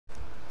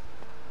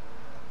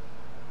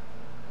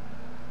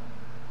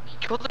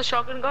kill the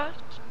shotgun guy?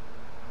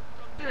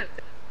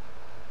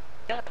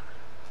 Yeah,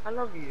 I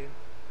love you.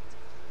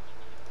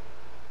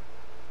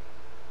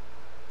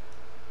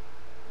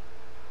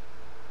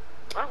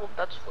 I hope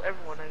that's for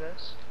everyone, I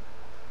guess.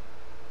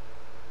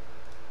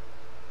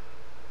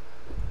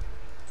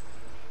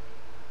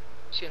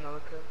 See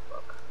another kill.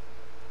 Fuck.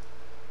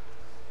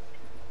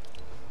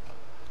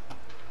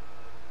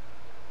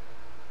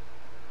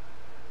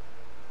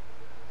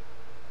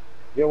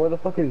 Yo, where the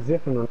fuck is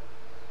Ziff and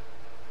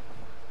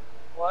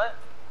What?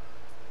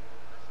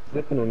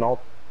 Ronaldo?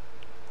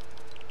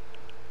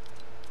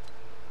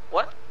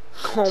 What?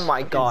 Oh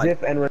my god.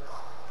 Ziff and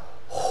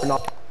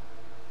Ronaldo.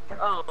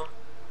 Oh.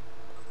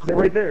 They're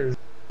right there.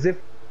 Ziff.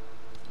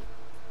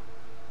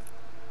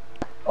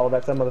 Oh,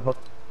 that's that motherfucker.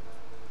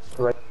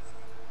 Right.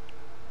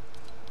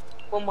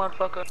 One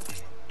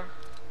motherfucker.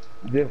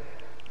 Ziff.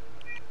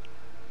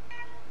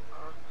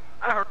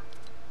 I heard.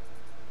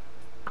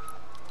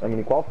 I mean,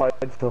 he qualified,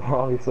 so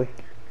obviously.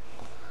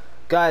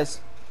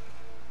 Guys,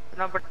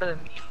 Number 10.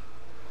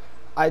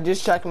 I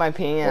just checked my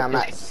ping and I'm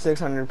at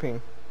 600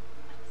 ping.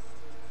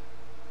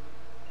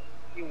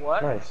 You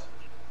what? Nice.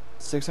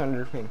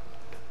 600 ping.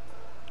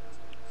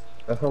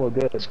 That's hella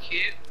good. That's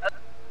cute.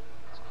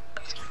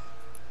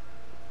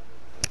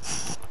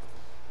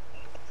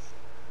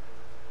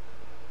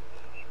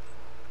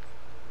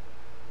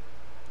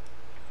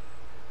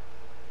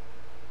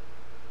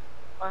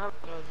 I have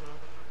no.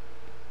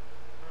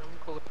 I'm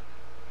cool.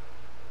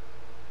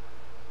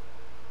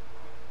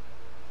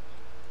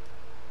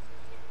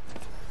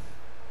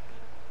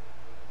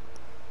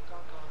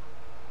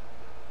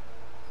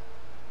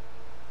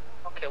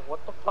 Okay,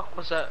 what the fuck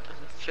was that?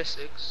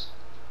 Physics.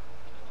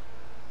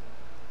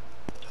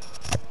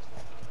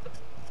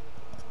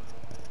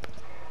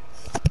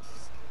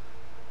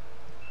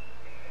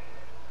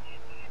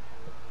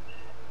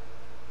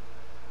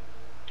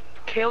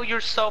 Kill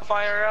yourself,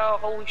 IRL.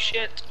 Holy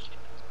shit.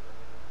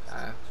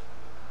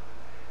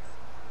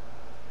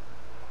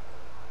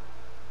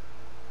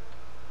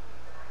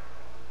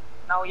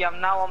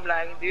 Now I'm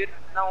lagging, dude.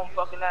 Now I'm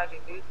fucking lagging,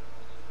 dude.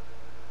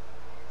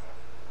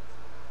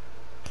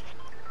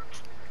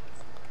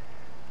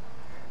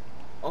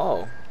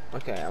 Oh,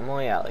 okay, I'm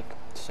only at like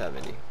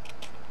 70.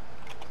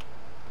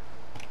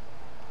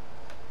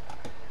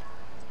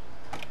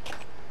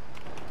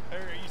 There,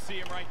 you see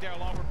him right there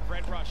along with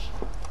Red Rush.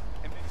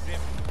 And then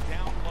Ziff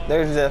down low.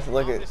 There's Ziff,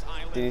 look on at, this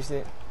island, did you see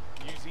it?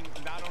 using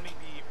not only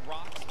the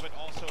rocks, but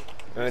also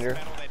Right here. this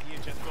metal that he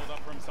had just built up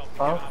for himself to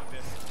get out of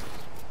this.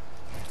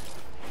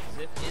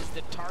 Ziff is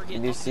the target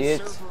Did you of see the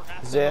it? server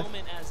at the Ziff?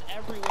 moment, as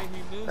everywhere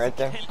he moves, Right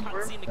there. he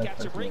cannot seem to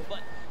catch a break, but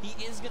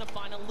he is going to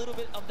find a little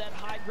bit of that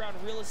high ground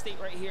real estate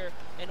right here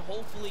and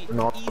hopefully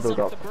ease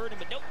up the burden,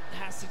 but nope,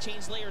 has to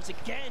change layers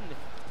again.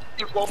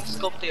 You won't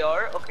scope the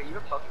R? Okay,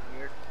 you're fucking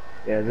weird.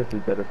 Yeah, this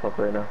is better fuck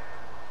right now.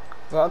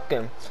 Fuck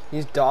him.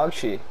 He's dog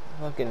shit.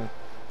 Fucking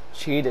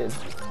cheated.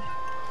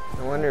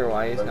 No wonder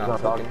why he's not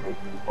fucking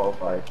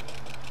qualified.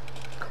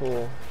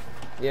 cool.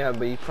 Yeah,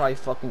 but he probably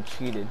fucking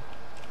cheated.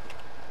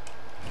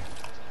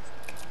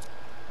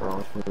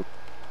 Oh,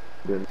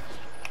 good.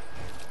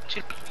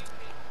 Shit.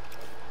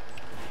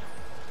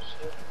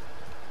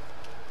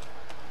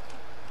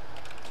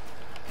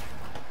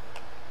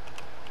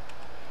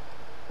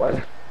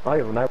 What? I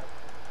don't know.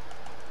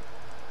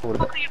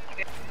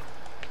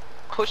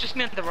 Pushes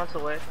me and then runs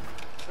away.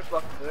 We're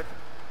fucking good.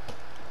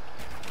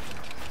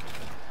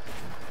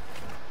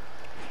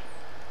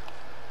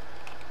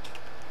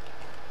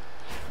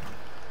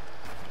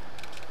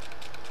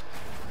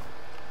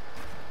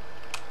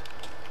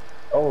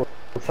 Oh,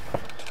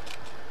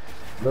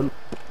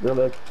 they're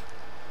like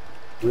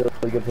really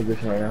good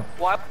position right now.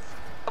 Why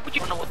would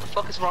you know what the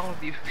fuck is wrong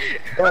with you?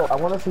 Oh, I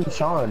want to see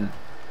Sean.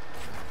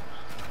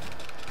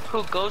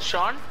 Who goes,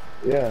 Sean?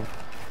 Yeah.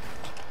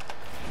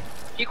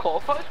 He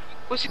qualified?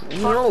 Was he?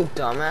 No,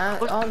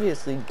 dumbass.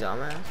 Obviously,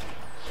 dumbass.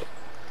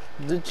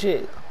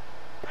 Legit.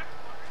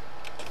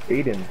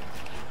 Aiden.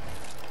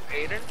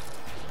 Aiden?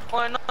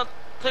 Why not?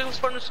 He was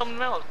partnered with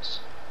someone else.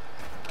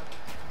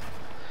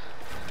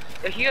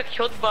 Yeah, he got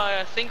killed by,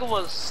 I think it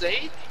was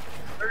Zayd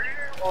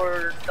earlier,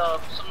 or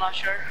Dubs, I'm not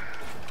sure.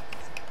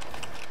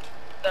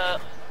 The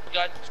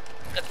guy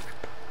got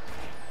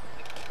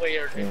way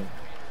earlier. Yeah.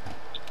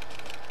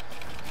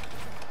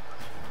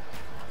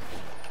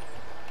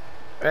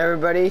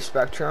 Everybody,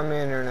 Spectrum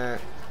Internet.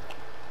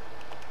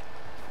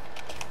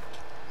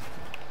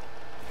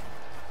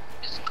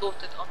 Just go to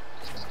the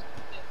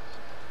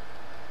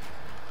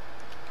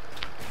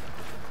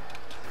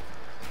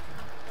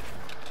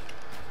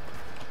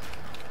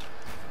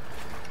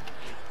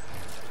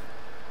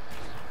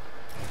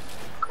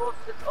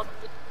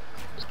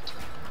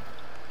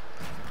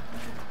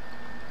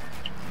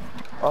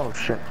Oh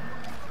shit.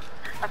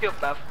 I feel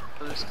bad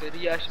for this kid.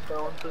 He actually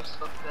fell into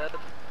stuff that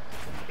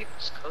he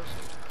was close.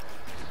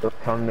 The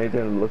town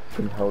major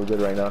looking hella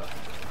good right now.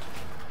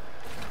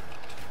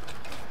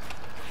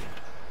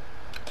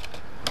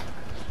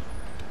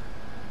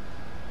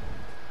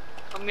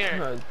 Come here.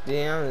 Oh,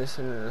 damn,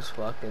 listen to this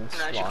fucking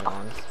Nah, slot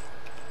on.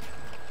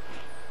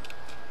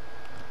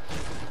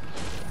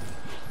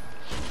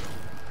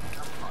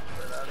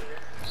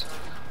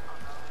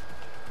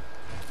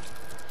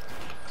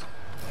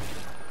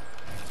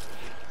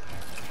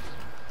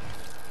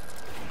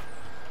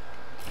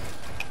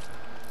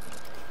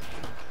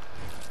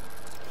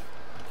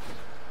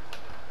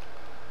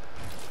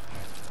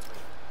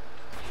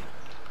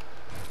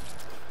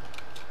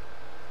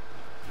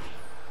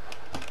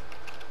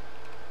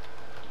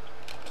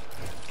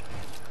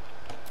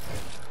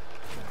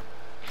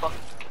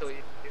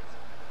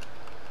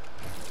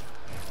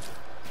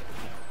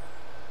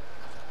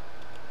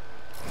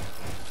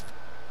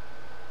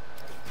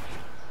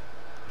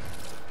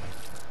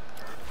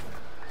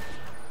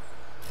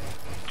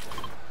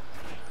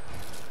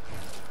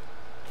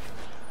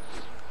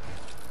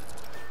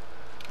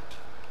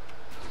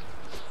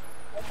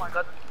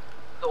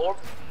 orb.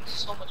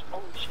 So much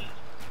holy shit.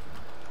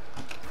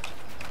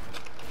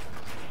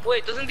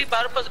 Wait, doesn't the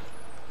battle pass?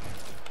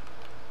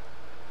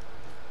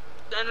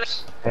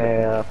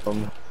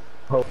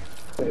 Oh.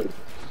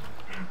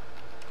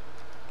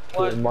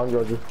 What?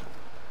 Mongo just.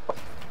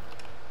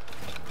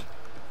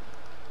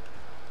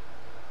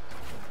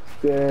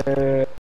 Yeah.